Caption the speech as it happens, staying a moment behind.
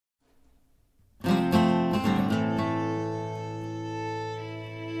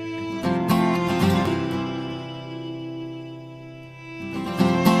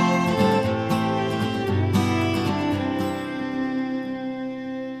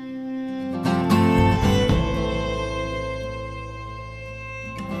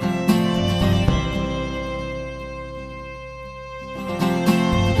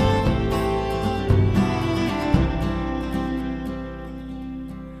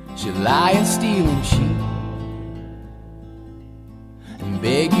She'll lie and steal and cheat and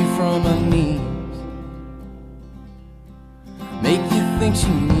beg you from her knees, make you think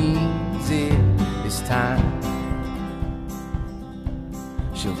she needs it this time.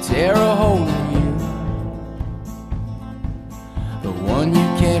 She'll tear a hole in you, the one you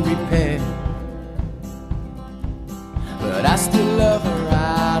can't repair. But I still love her,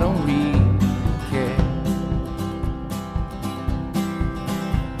 I don't really care.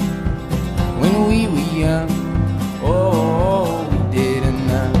 When we were young, oh, we did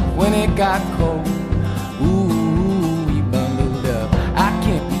enough. When it got cold, ooh, we bundled up. I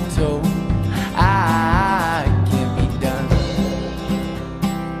can't be told, I can't be done.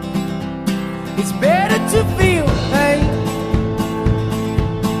 It's better to